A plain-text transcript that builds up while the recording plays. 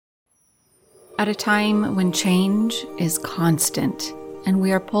At a time when change is constant and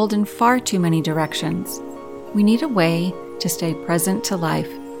we are pulled in far too many directions, we need a way to stay present to life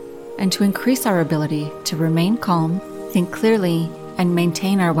and to increase our ability to remain calm, think clearly, and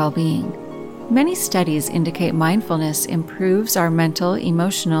maintain our well-being. Many studies indicate mindfulness improves our mental,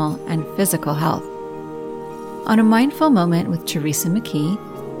 emotional, and physical health. On A Mindful Moment with Teresa McKee,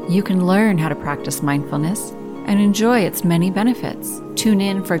 you can learn how to practice mindfulness and enjoy its many benefits. Tune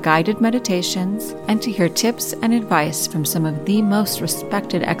in for guided meditations and to hear tips and advice from some of the most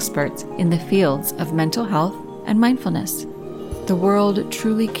respected experts in the fields of mental health and mindfulness. The world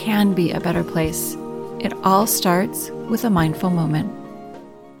truly can be a better place. It all starts with a mindful moment.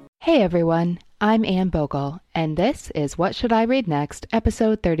 Hey everyone, I'm Ann Bogle, and this is What Should I Read Next,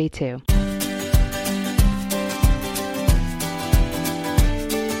 episode 32.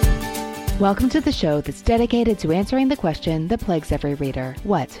 Welcome to the show that's dedicated to answering the question that plagues every reader: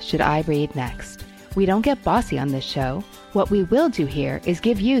 what should I read next? We don't get bossy on this show. What we will do here is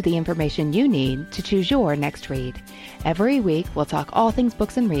give you the information you need to choose your next read. Every week, we'll talk all things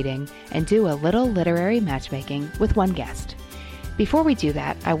books and reading and do a little literary matchmaking with one guest. Before we do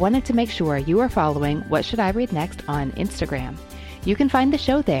that, I wanted to make sure you are following What Should I Read Next on Instagram. You can find the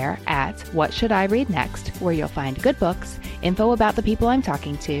show there at What Should I Read Next, where you'll find good books, info about the people I'm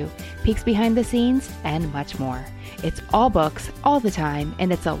talking to, peeks behind the scenes, and much more. It's all books, all the time,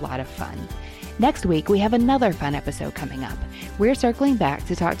 and it's a lot of fun. Next week, we have another fun episode coming up. We're circling back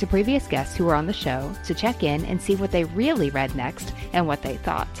to talk to previous guests who were on the show to check in and see what they really read next and what they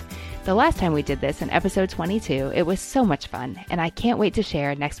thought. The last time we did this in episode 22, it was so much fun, and I can't wait to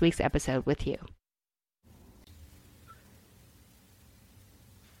share next week's episode with you.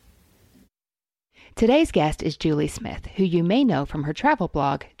 Today's guest is Julie Smith, who you may know from her travel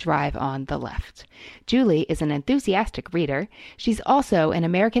blog, Drive on the Left. Julie is an enthusiastic reader. She's also an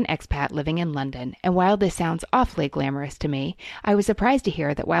American expat living in London, and while this sounds awfully glamorous to me, I was surprised to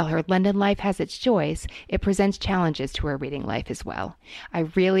hear that while her London life has its joys, it presents challenges to her reading life as well. I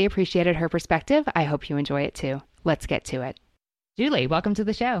really appreciated her perspective. I hope you enjoy it too. Let's get to it. Julie, welcome to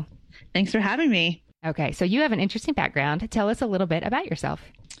the show. Thanks for having me. Okay, so you have an interesting background. Tell us a little bit about yourself.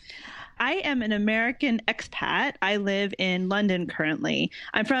 I am an American expat. I live in London currently.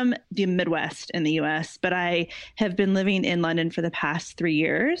 I'm from the Midwest in the U.S., but I have been living in London for the past 3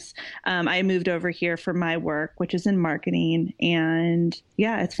 years. I moved over here for my work, which is in marketing. And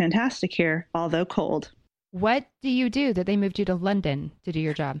yeah, it's fantastic here, although cold. What do you do that they moved you to London to do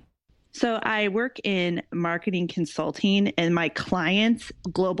your job? So I work in marketing consulting, and my clients'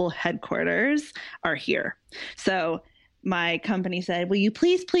 global headquarters are here. So my company said, will you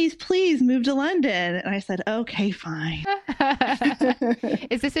please move to London? And I said, okay, fine.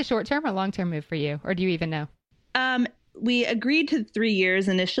 Is this a short-term or long-term move for you? Or do you even know? We agreed to 3 years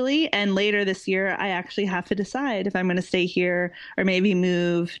initially. And later this year, I actually have to decide if I'm going to stay here or maybe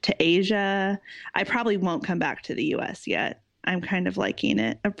move to Asia. I probably won't come back to the U.S. yet. I'm kind of liking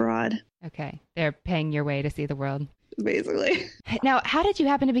it abroad. Okay. They're paying your way to see the world. Basically. Now, how did you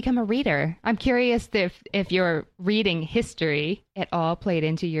happen to become a reader? I'm curious if your reading history at all played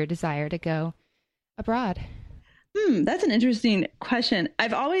into your desire to go abroad. That's an interesting question.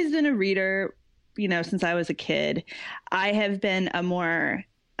 I've always been a reader, since I was a kid. I have been a more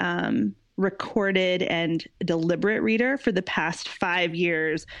recorded and deliberate reader for the past 5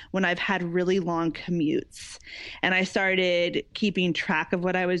 years when I've had really long commutes. And I started keeping track of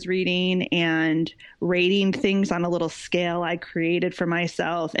what I was reading and rating things on a little scale I created for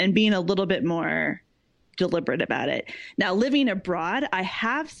myself and being a little bit more deliberate about it. Now, living abroad, I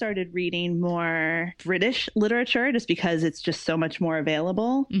have started reading more British literature just because it's just so much more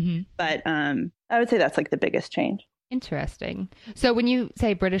available. Mm-hmm. But I would say that's like the biggest change. Interesting. So when you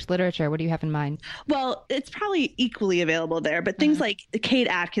say British literature, what do you have in mind? Well, it's probably equally available there, but things like the Kate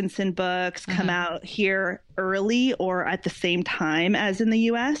Atkinson books come out here early or at the same time as in the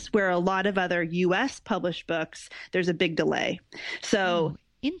U.S., where a lot of other U.S. published books, there's a big delay. So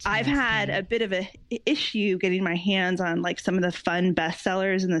I've had a bit of an issue getting my hands on like some of the fun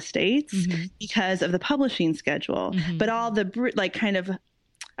bestsellers in the States because of the publishing schedule. But all the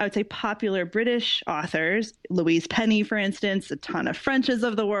I would say popular British authors, Louise Penny, for instance, a ton of Frenches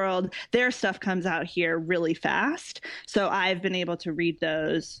of the world, their stuff comes out here really fast. So I've been able to read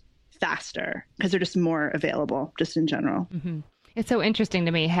those faster because they're just more available just in general. Mm-hmm. It's so interesting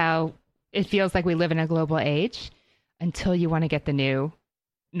to me how it feels like we live in a global age until you want to get the new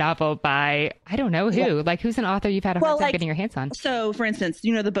novel by, I don't know who, like who's an author you've had a hard time getting your hands on? So for instance,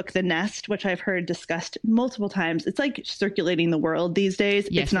 the book, The Nest, which I've heard discussed multiple times. It's like circulating the world these days.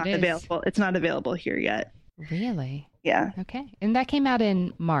 Yes, it's not available. It's not available here yet. Really? Yeah. Okay. And that came out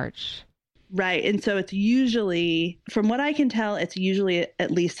in March. Right. And so it's usually, from what I can tell, it's usually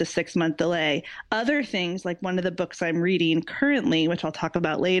at least a 6-month delay. Other things, like one of the books I'm reading currently, which I'll talk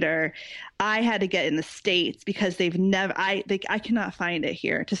about later, I had to get in the States because I cannot find it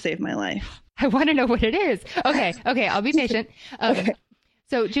here to save my life. I want to know what it is. Okay. I'll be patient. Okay.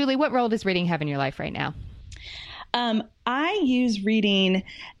 So, Julie, what role does reading have in your life right now? I use reading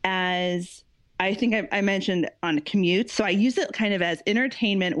as, I think I mentioned, on commutes. So I use it kind of as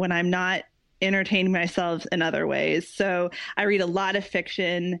entertainment when I'm not entertaining myself in other ways. So I read a lot of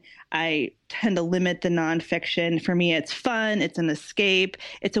fiction. I tend to limit the nonfiction. For me, it's fun. It's an escape.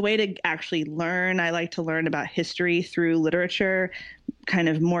 It's a way to actually learn. I like to learn about history through literature, kind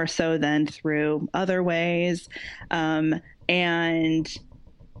of more so than through other ways. And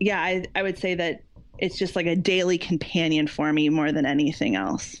yeah, I would say that it's just like a daily companion for me more than anything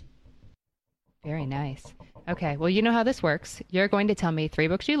else. Very nice. Okay, well, you know how this works. You're going to tell me 3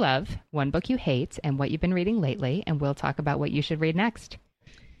 books you love, 1 book you hate, and what you've been reading lately, and we'll talk about what you should read next.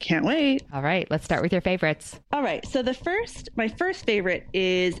 Can't wait. All right, let's start with your favorites. All right, so my first favorite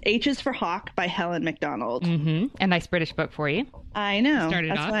is H is for Hawk by Helen Macdonald. Mm-hmm. A nice British book for you. I know.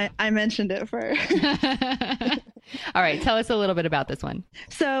 That's why I mentioned it first. All right, tell us a little bit about this one.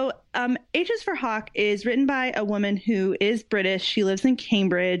 So H is for Hawk is written by a woman who is British. She lives in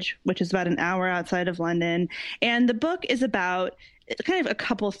Cambridge, which is about an hour outside of London. And the book is about kind of a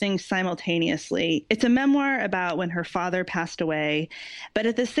couple things simultaneously. It's a memoir about when her father passed away, but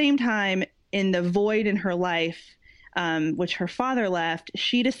at the same time, in the void in her life, which her father left,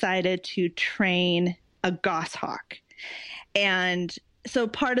 she decided to train a goshawk. And so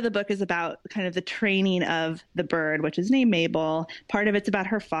part of the book is about kind of the training of the bird, which is named Mabel. Part of it's about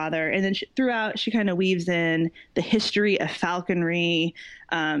her father. And then throughout, she kind of weaves in the history of falconry,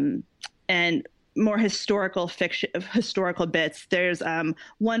 and more historical fiction, historical bits. There's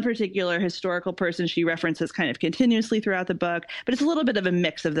one particular historical person she references kind of continuously throughout the book, but it's a little bit of a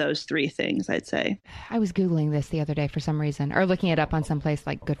mix of those 3 things, I'd say. I was Googling this the other day for some reason, or looking it up on some place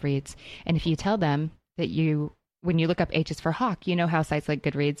like Goodreads. And if you tell them that when you look up H is for Hawk, you know how sites like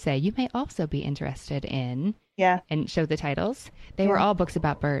Goodreads say, you may also be interested in, and show the titles. They were all books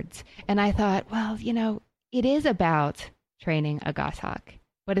about birds. And I thought, well, it is about training a goshawk,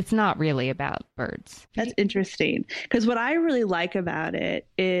 but it's not really about birds. That's interesting, because what I really like about it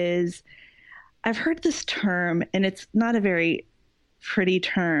is I've heard this term, and it's not a very pretty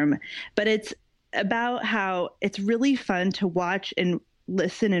term, but it's about how it's really fun to watch and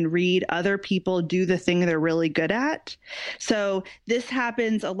listen and read other people do the thing they're really good at. So this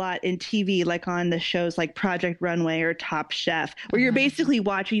happens a lot in TV, like on the shows like Project Runway or Top Chef, where you're basically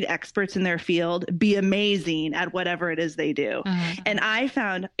watching experts in their field be amazing at whatever it is they do. And I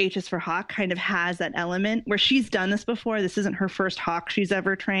found H is for Hawk kind of has that element where she's done this before. This isn't her first hawk she's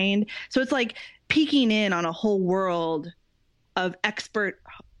ever trained. So it's like peeking in on a whole world of expert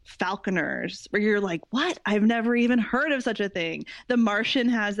falconers where you're like, what? I've never even heard of such a thing. The Martian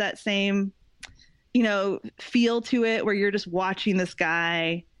has that same, feel to it where you're just watching this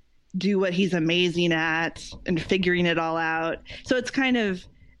guy do what he's amazing at and figuring it all out. So it's kind of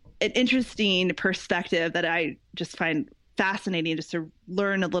an interesting perspective that I just find fascinating, just to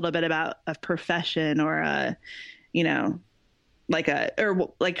learn a little bit about a profession or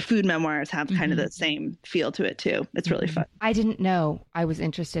like food memoirs have kind of the same feel to it too. It's really fun. I didn't know I was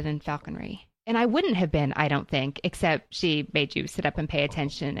interested in falconry, and I wouldn't have been, I don't think, except she made you sit up and pay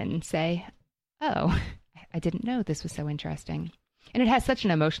attention and say, oh, I didn't know this was so interesting. And it has such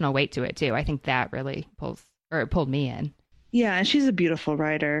an emotional weight to it too. I think that really pulled me in. Yeah. And she's a beautiful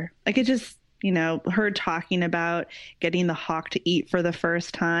writer. Like it just, her talking about getting the hawk to eat for the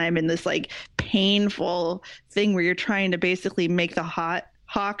first time and this like painful thing where you're trying to basically make the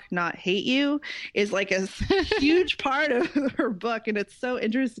hawk not hate you is like a huge part of her book. And it's so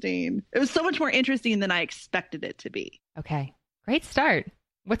interesting. It was so much more interesting than I expected it to be. Okay. Great start.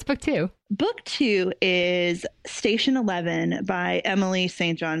 What's book 2? Book 2 is Station 11 by Emily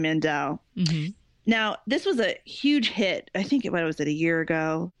St. John Mandel. Now, this was a huge hit. I think, what was it, a year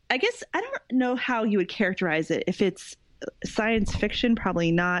ago? I guess I don't know how you would characterize it. If it's science fiction,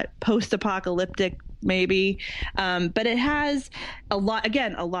 probably not. Post-apocalyptic, maybe. But it has a lot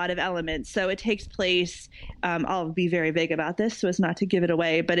of elements. So it takes place, I'll be very vague about this so as not to give it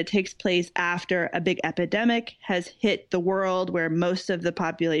away, but it takes place after a big epidemic has hit the world where most of the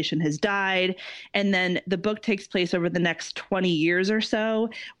population has died. And then the book takes place over the next 20 years or so,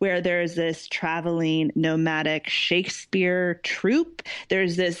 where there's this traveling nomadic Shakespeare troupe.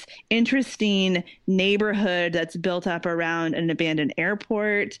 There's this interesting neighborhood that's built up around an abandoned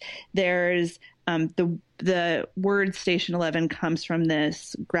airport. There's the word Station 11 comes from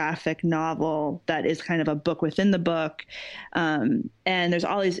this graphic novel that is kind of a book within the book. And there's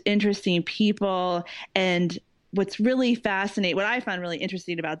all these interesting people. And what's really fascinating, what I found really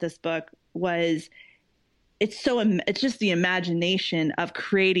interesting about this book was it's just the imagination of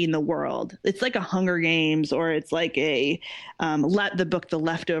creating the world. It's like a Hunger Games, or it's like the book The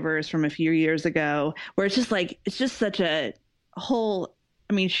Leftovers from a few years ago, where it's just such a whole,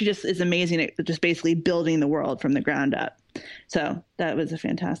 I mean, she just is amazing at just basically building the world from the ground up. So that was a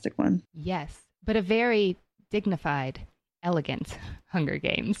fantastic one. Yes, but a very dignified, elegant Hunger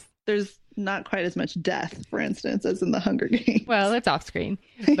Games. There's not quite as much death, for instance, as in the Hunger Games. Well, it's off screen,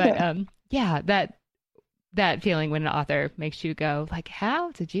 but yeah, that feeling when an author makes you go like,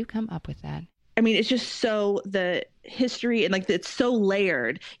 how did you come up with that? I mean, it's just so the history and like it's so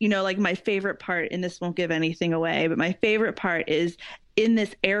layered, you know, like my favorite part, and this won't give anything away, but my favorite part is in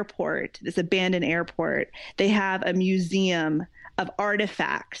this airport, this abandoned airport, they have a museum of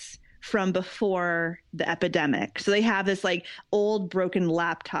artifacts from before the epidemic. So they have this like old broken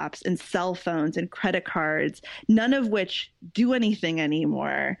laptops and cell phones and credit cards, none of which do anything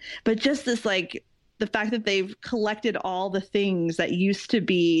anymore, but just this like the fact that they've collected all the things that used to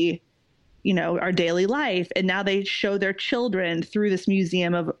be, you know, our daily life, and now they show their children through this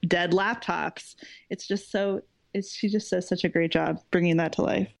museum of dead laptops. It's just so, she just does such a great job bringing that to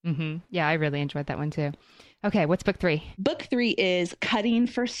life. Mm-hmm. Yeah, I really enjoyed that one too. Okay, what's book 3? Book 3 is Cutting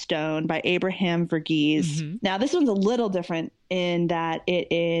for Stone by Abraham Verghese. Mm-hmm. Now, this one's a little different in that it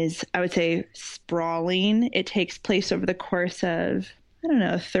is, I would say, sprawling. It takes place over the course of, I don't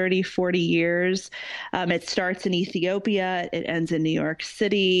know, 30, 40 years. It starts in Ethiopia. It ends in New York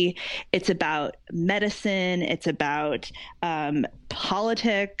City. It's about medicine. It's about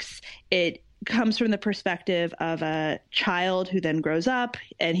politics. It comes from the perspective of a child who then grows up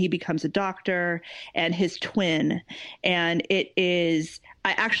and he becomes a doctor, and his twin. And it is,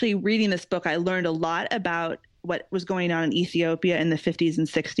 I actually, reading this book, I learned a lot about what was going on in Ethiopia in the 50s and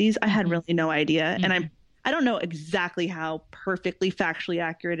 60s. I had really no idea. Mm-hmm. And I don't know exactly how perfectly factually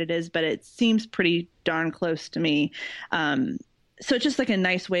accurate it is, but it seems pretty darn close to me. So it's just like a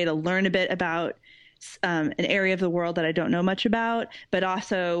nice way to learn a bit about an area of the world that I don't know much about, but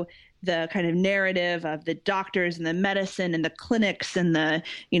also the kind of narrative of the doctors and the medicine and the clinics and the,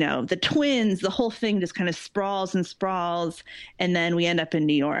 you know, the twins, the whole thing just kind of sprawls and sprawls. And then we end up in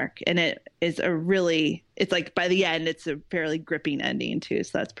New York, and it is it's like by the end, it's a fairly gripping ending too.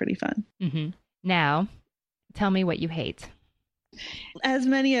 So that's pretty fun. Mm-hmm. Now, tell me what you hate. As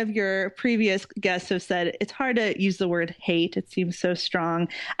many of your previous guests have said, it's hard to use the word hate. It seems so strong.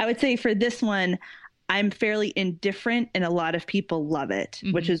 I would say for this one, I'm fairly indifferent, and a lot of people love it,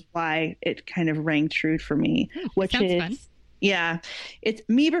 mm-hmm. which is why it kind of rang true for me, which is fun. Yeah, it's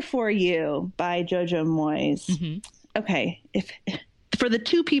Me Before You by Jojo Moyes. Mm-hmm. Okay, if for the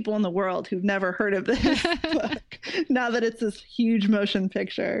 2 people in the world who've never heard of this book, now that it's this huge motion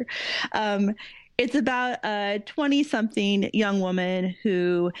picture, it's about a 20-something young woman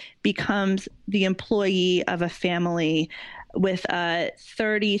who becomes the employee of a family with a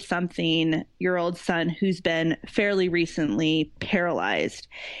 30-something-year-old son who's been fairly recently paralyzed.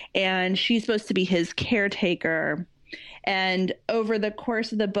 And she's supposed to be his caretaker. And over the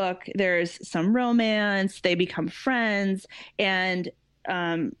course of the book, there's some romance. They become friends. And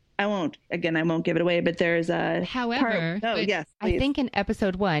I won't give it away, but there's a... However, yes, I think in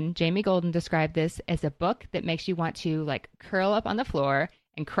episode 1, Jamie Golden described this as a book that makes you want to like curl up on the floor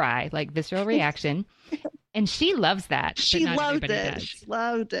and cry, like visceral reaction. And she loves that. She loved it. She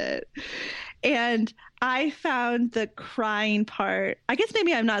loved it. And I found the crying part, I guess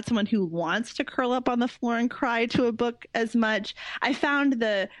maybe I'm not someone who wants to curl up on the floor and cry to a book as much. I found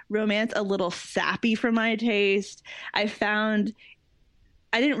the romance a little sappy for my taste. I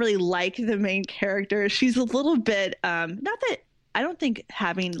didn't really like the main character. She's a little bit, not that I don't think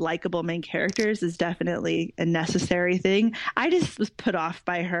having likable main characters is definitely a necessary thing. I just was put off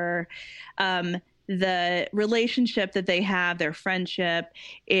by her. The relationship that they have, their friendship,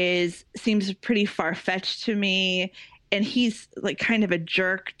 seems pretty far-fetched to me. And he's like kind of a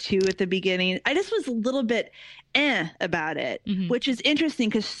jerk too at the beginning. I just was a little bit about it, mm-hmm. which is interesting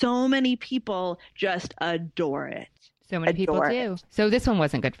because so many people just adore it. So many people do. So this one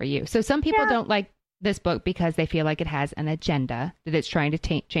wasn't good for you. So some people don't like this book because they feel like it has an agenda, that it's trying to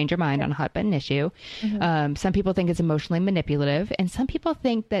change your mind on a hot button issue. Mm-hmm. Some people think it's emotionally manipulative, and some people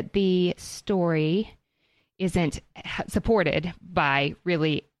think that the story isn't supported by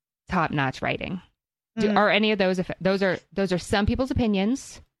really top-notch writing. Are any of those are some people's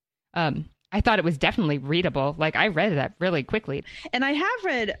opinions? I thought it was definitely readable. Like, I read that really quickly. And I have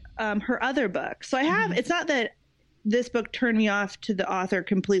read her other book. So I have, it's not that this book turned me off to the author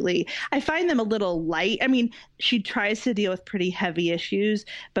completely. I find them a little light. I mean, she tries to deal with pretty heavy issues,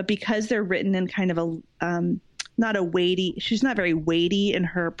 but because they're written in kind of a, not a weighty, she's not very weighty in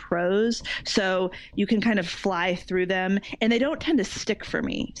her prose. So you can kind of fly through them and they don't tend to stick for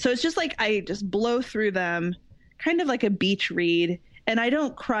me. So it's just like, I just blow through them, kind of like a beach read. And I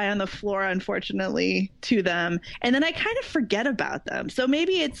don't cry on the floor, unfortunately, to them. And then I kind of forget about them. So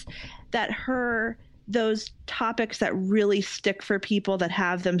maybe it's that those topics that really stick for people that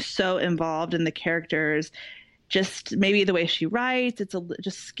have them so involved in the characters, just maybe the way she writes,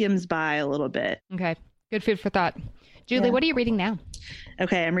 just skims by a little bit. Okay. Good food for thought. Julie, what are you reading now?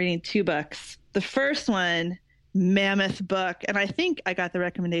 Okay. I'm reading 2 books. The first one, mammoth book, and I think I got the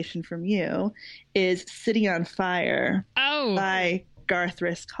recommendation from you, is City on Fire by Garth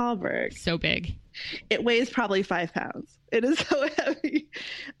Risk Hallberg. So big. It weighs probably 5 pounds. It is so heavy.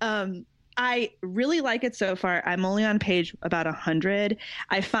 I really like it so far. I'm only on page about 100.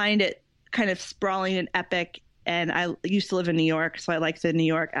 I find it kind of sprawling and epic, and I used to live in New York, so I like the New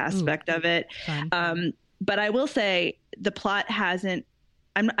York aspect of it. But I will say the plot hasn't.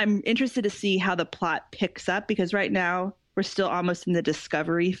 I'm interested to see how the plot picks up, because right now we're still almost in the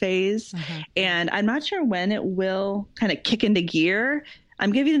discovery phase, and I'm not sure when it will kind of kick into gear.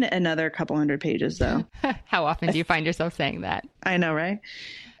 I'm giving it another couple hundred pages, though. How often do you find yourself saying that? I know, right?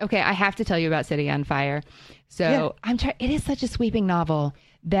 Okay, I have to tell you about City on Fire. So it is such a sweeping novel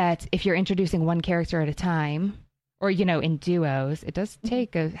that if you're introducing one character at a time, or, in duos, it does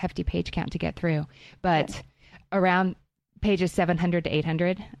take a hefty page count to get through. But around pages 700 to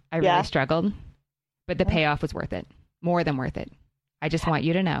 800, I really struggled. But the payoff was worth it. More than worth it. I just want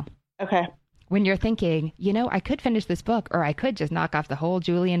you to know. Okay. When you're thinking, I could finish this book, or I could just knock off the whole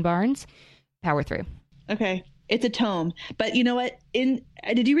Julian Barnes, power through. Okay. It's a tome. But you know what?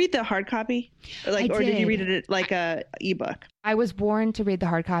 Did you read the hard copy? Or did you read it like a ebook? I was warned to read the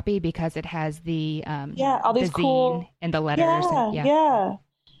hard copy because it has the all these the cool zine and the letters.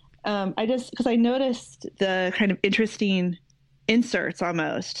 Because I noticed the kind of interesting inserts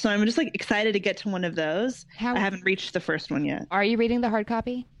almost. So I'm just like excited to get to one of those. I haven't reached the first one yet. Are you reading the hard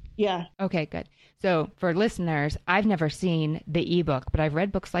copy? Yeah. Okay, good. So for listeners, I've never seen the ebook, but I've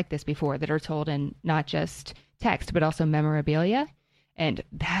read books like this before that are told in not just text, but also memorabilia. And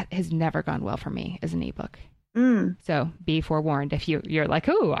that has never gone well for me as an ebook. So be forewarned if you're like,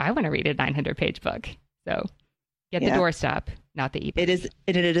 oh, I want to read a 900-page book. So get the doorstop, not the ebook. It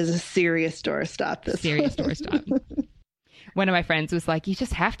is a serious doorstop. Serious doorstop. One of my friends was like, you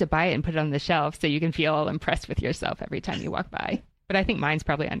just have to buy it and put it on the shelf so you can feel all impressed with yourself every time you walk by. But I think mine's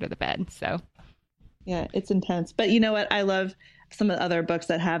probably under the bed. So yeah, it's intense. But you know what? I love some of the other books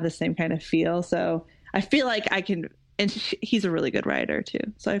that have the same kind of feel. So I feel like I can, and he's a really good writer too.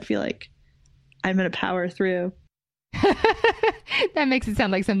 So I feel like I'm going to power through. That makes it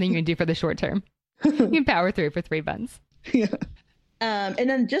sound like something you can do for the short term. You can power through for 3 months. Yeah. And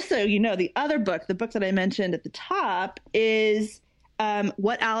then just so you know, the other book, the book that I mentioned at the top, is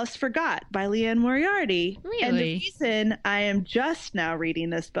What Alice Forgot by Leanne Moriarty. Really? And the reason I am just now reading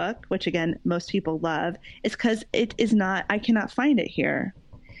this book, which again, most people love, is because I cannot find it here.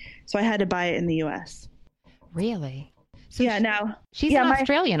 So I had to buy it in the US. Really? So she's an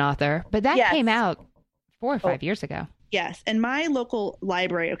Australian author, but that came out 4 or 5 years ago. Yes. And my local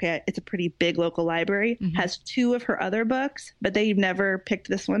library, it's a pretty big local library, has 2 of her other books, but they've never picked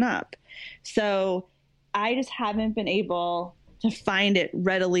this one up. So I just haven't been able to find it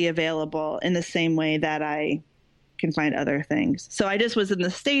readily available in the same way that I can find other things. So I just was in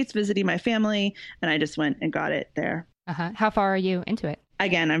the States visiting my family, and I just went and got it there. How far are you into it?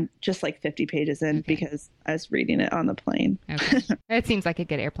 Again, I'm just like 50 pages in because I was reading it on the plane. Okay. It seems like a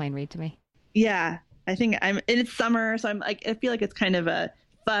good airplane read to me. Yeah. I think and it's summer, so I'm like, I feel like it's kind of a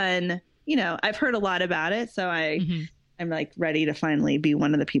fun, I've heard a lot about it. So I'm like ready to finally be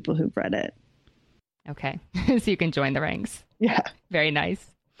one of the people who've read it. Okay. So you can join the ranks. Yeah. Very nice.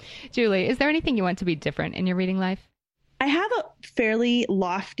 Julie, is there anything you want to be different in your reading life? I have a fairly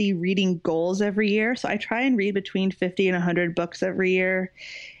lofty reading goals every year. So I try and read between 50 and 100 books every year.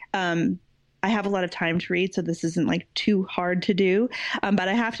 I have a lot of time to read, so this isn't like too hard to do. But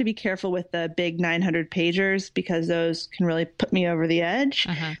I have to be careful with the big 900 pagers because those can really put me over the edge.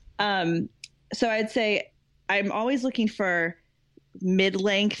 So I'd say I'm always looking for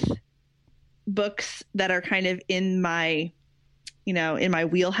mid-length books that are kind of in my in my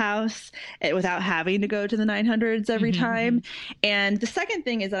wheelhouse without having to go to the 900s every time. And the second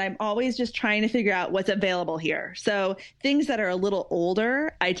thing is that I'm always just trying to figure out what's available here. So things that are a little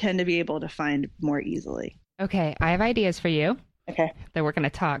older, I tend to be able to find more easily. Okay, I have ideas for you. Okay. That we're going to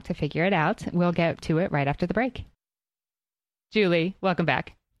talk to figure it out. We'll get to it right after the break. Julie, welcome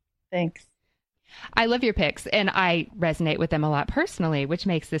back. Thanks. I love your picks, and I resonate with them a lot personally, which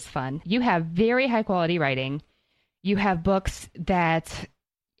makes this fun. You have very high quality writing. You have books that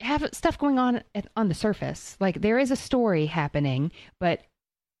have stuff going on the surface. Like there is a story happening, but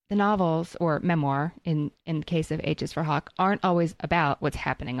the novels or memoir, in the case of H is for Hawk, aren't always about what's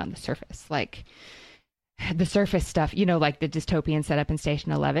happening on the surface. Like the surface stuff, like the dystopian setup in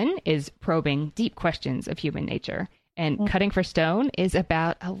Station 11 is probing deep questions of human nature. And Cutting for Stone is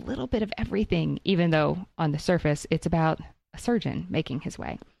about a little bit of everything, even though on the surface, it's about a surgeon making his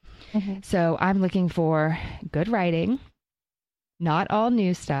way. So I'm looking for good writing, not all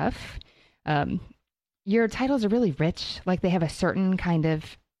new stuff. Your titles are really rich. Like they have a certain kind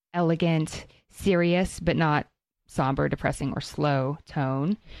of elegant, serious, but not somber, depressing, or slow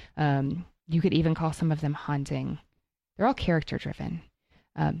tone. You could even call some of them haunting. They're all character driven.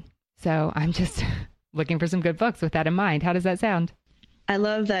 So I'm just looking for some good books with that in mind. How does that sound? I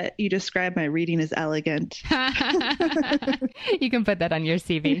love that you describe my reading as elegant. You can put that on your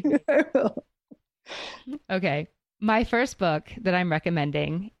CV. I will. Okay. My first book that I'm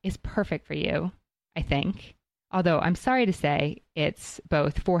recommending is perfect for you, I think. Although I'm sorry to say it's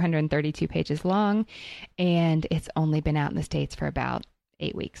both 432 pages long and it's only been out in the States for about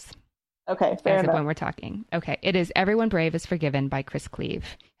 8 weeks. Okay, fair enough. When we're talking. Okay. It is Everyone Brave is Forgiven by Chris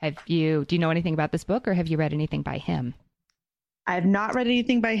Cleave. Do you know anything about this book or have you read anything by him? I've not read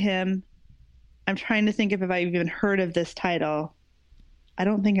anything by him. I'm trying to think if I've even heard of this title. I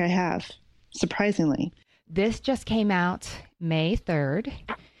don't think I have, surprisingly. This just came out May 3rd.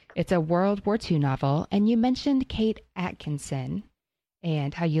 It's a World War II novel. And you mentioned Kate Atkinson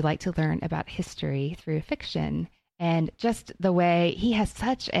and how you like to learn about history through fiction. And just the way he has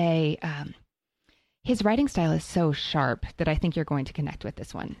such a... his writing style is so sharp that I think you're going to connect with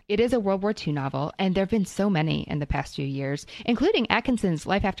this one. It is a World War II novel, and there have been so many in the past few years, including Atkinson's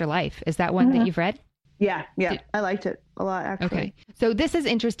Life After Life. Is that one that you've read? Yeah. I liked it a lot, actually. Okay. So this is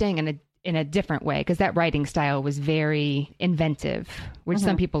interesting in a different way, because that writing style was very inventive, which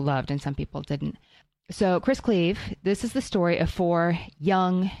some people loved and some people didn't. So Chris Cleave, this is the story of 4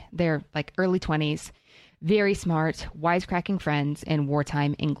 young, they're like early 20s, very smart, wisecracking friends in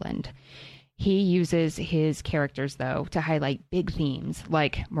wartime England. He uses his characters, though, to highlight big themes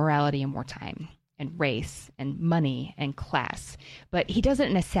like morality in wartime and race and money and class. But he does it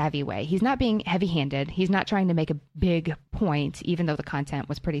in a savvy way. He's not being heavy-handed. He's not trying to make a big point, even though the content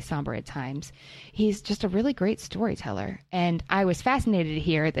was pretty somber at times. He's just a really great storyteller. And I was fascinated to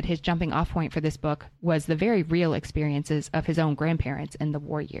hear that his jumping off point for this book was the very real experiences of his own grandparents in the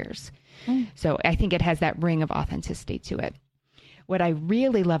war years. So I think it has that ring of authenticity to it. What I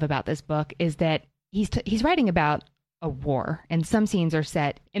really love about this book is that he's writing about a war, and some scenes are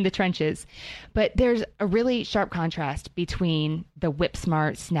set in the trenches, but there's a really sharp contrast between the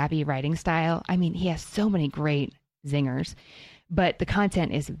whip-smart, snappy writing style. I mean, he has so many great zingers, but the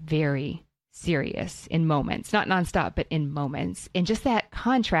content is very serious in moments, not nonstop, but in moments. And just that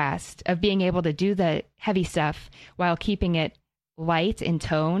contrast of being able to do the heavy stuff while keeping it light in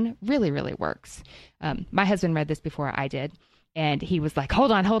tone really, really works. My husband read this before I did. And he was like,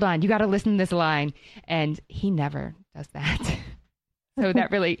 hold on, you got to listen to this line. And he never does that. So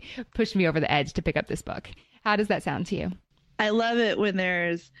that really pushed me over the edge to pick up this book. How does that sound to you? I love it when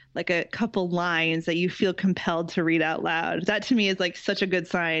there's like a couple lines that you feel compelled to read out loud. That to me is like such a good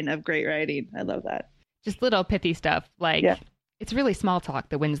sign of great writing. I love that. Just little pithy stuff like it's really small talk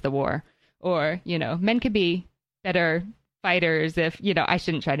that wins the war. Or, men could be better fighters if, I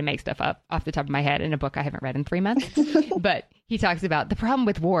shouldn't try to make stuff up off the top of my head in a book I haven't read in 3 months. But he talks about the problem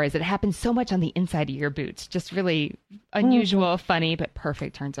with war is it happens so much on the inside of your boots. Just really unusual, funny, but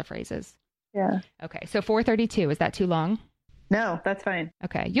perfect turns of phrases. Yeah. Okay. So 432, is that too long? No, that's fine.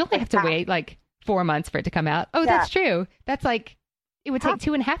 Okay. You only have to wait like 4 months for it to come out. Oh, that's true. That's like, it would take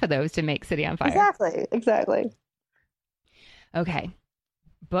 2.5 of those to make City on Fire. Exactly. Okay.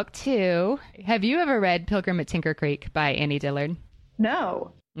 Book 2. Have you ever read Pilgrim at Tinker Creek by Annie Dillard?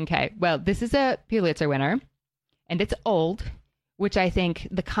 No. Okay. Well, this is a Pulitzer winner, and it's old, which I think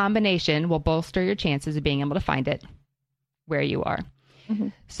the combination will bolster your chances of being able to find it where you are.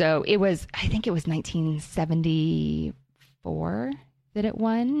 So I think it was 1974 that it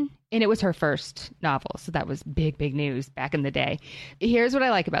won, and it was her first novel. So that was big, big news back in the day. Here's what I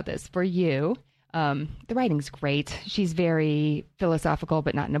like about this for you. The writing's great. She's very philosophical,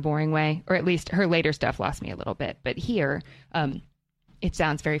 but not in a boring way, or at least her later stuff lost me a little bit. But here, it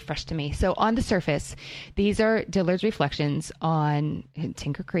sounds very fresh to me. So on the surface, these are Dillard's reflections on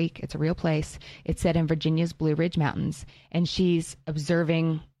Tinker Creek. It's a real place. It's set in Virginia's Blue Ridge Mountains, and she's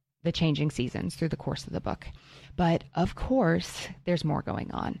observing the changing seasons through the course of the book. But of course, there's more going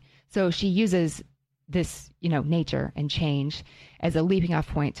on. So she uses this, nature and change as a leaping off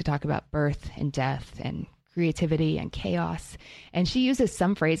point to talk about birth and death and creativity and chaos. And she uses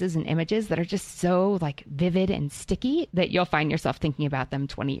some phrases and images that are just so vivid and sticky that you'll find yourself thinking about them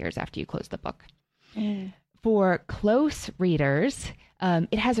 20 years after you close the book. For close readers,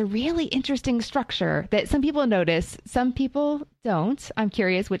 it has a really interesting structure that some people notice, some people don't. I'm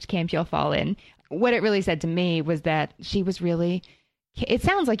curious which camp you'll fall in. What it really said to me was that she was really, it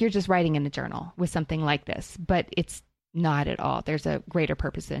sounds like you're just writing in a journal with something like this, but it's not at all. There's a greater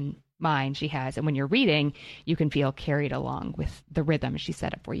purpose in mind she has. And when you're reading, you can feel carried along with the rhythm she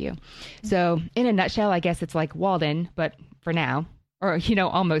set up for you. So in a nutshell, I guess it's like Walden, but for now, or,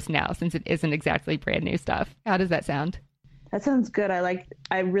 almost now, since it isn't exactly brand new stuff. How does that sound? That sounds good.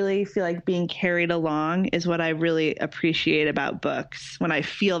 I really feel like being carried along is what I really appreciate about books, when I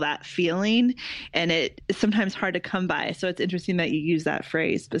feel that feeling, and it's sometimes hard to come by. So it's interesting that you use that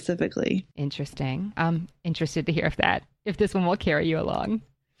phrase specifically. Interesting. I'm interested to hear if this one will carry you along.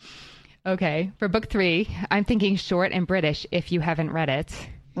 Okay. For book 3, I'm thinking short and British if you haven't read it.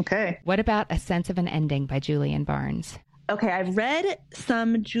 Okay. What about A Sense of an Ending by Julian Barnes? Okay, I've read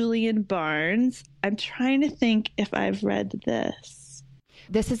some Julian Barnes. I'm trying to think if I've read this.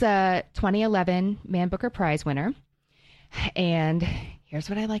 This is a 2011 Man Booker Prize winner. And here's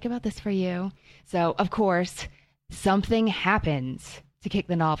what I like about this for you. So, of course, something happens to kick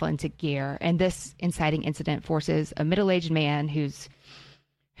the novel into gear. And this inciting incident forces a middle-aged man who's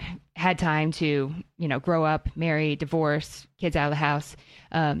had time to, grow up, marry, divorce, kids out of the house.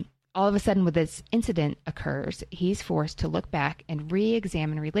 All of a sudden, when this incident occurs, he's forced to look back and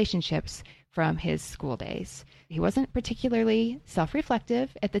re-examine relationships from his school days. He wasn't particularly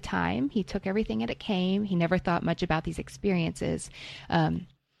self-reflective at the time. He took everything as it came. He never thought much about these experiences.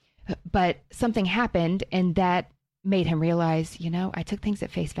 But something happened, and that made him realize, I took things at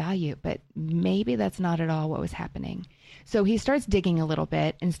face value, but maybe that's not at all what was happening. So he starts digging a little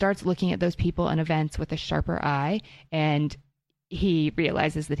bit and starts looking at those people and events with a sharper eye, and he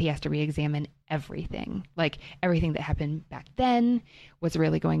realizes that he has to re-examine everything, like everything that happened back then, what's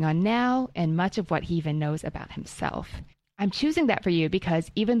really going on now, and much of what he even knows about himself. I'm choosing that for you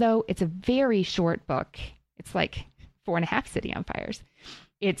because even though it's a very short book, it's like 4.5 City on Fires.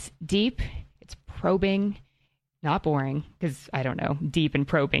 It's deep, it's probing, not boring, because I don't know, deep and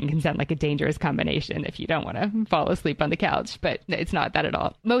probing can sound like a dangerous combination if you don't want to fall asleep on the couch, but it's not that at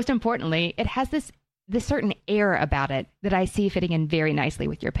all. Most importantly, it has this certain air about it that I see fitting in very nicely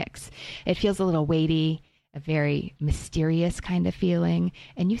with your picks. It feels a little weighty, a very mysterious kind of feeling,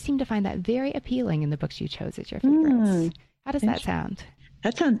 and you seem to find that very appealing in the books you chose as your favorites. How does that sound?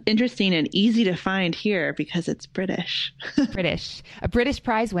 That sounds interesting and easy to find here because it's British. British. A British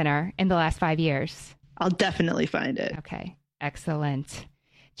prize winner in the last 5 years. I'll definitely find it. Okay, excellent.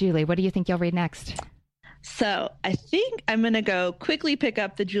 Julie, what do you think you'll read next? So I think I'm going to go quickly pick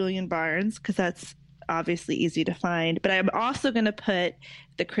up the Julian Barnes because that's obviously easy to find, but I'm also going to put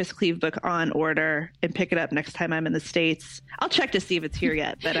the Chris Cleave book on order and pick it up next time I'm in the States. I'll check to see if it's here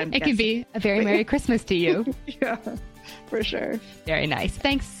yet, but it could be a very Merry Christmas to you. Yeah, for sure. Very nice.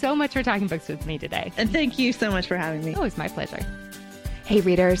 Thanks so much for talking books with me today. And thank you so much for having me. Oh, it's my pleasure. Hey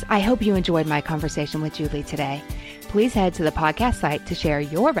readers, I hope you enjoyed my conversation with Julie today. Please head to the podcast site to share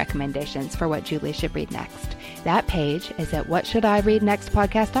your recommendations for what Julie should read next. That page is at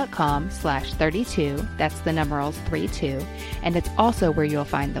whatshouldireadnextpodcast.com/32. That's the numerals 32. And it's also where you'll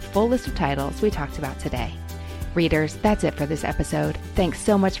find the full list of titles we talked about today. Readers, that's it for this episode. Thanks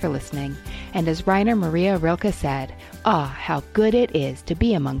so much for listening. And as Rainer Maria Rilke said, how good it is to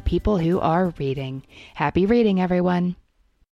be among people who are reading. Happy reading, everyone.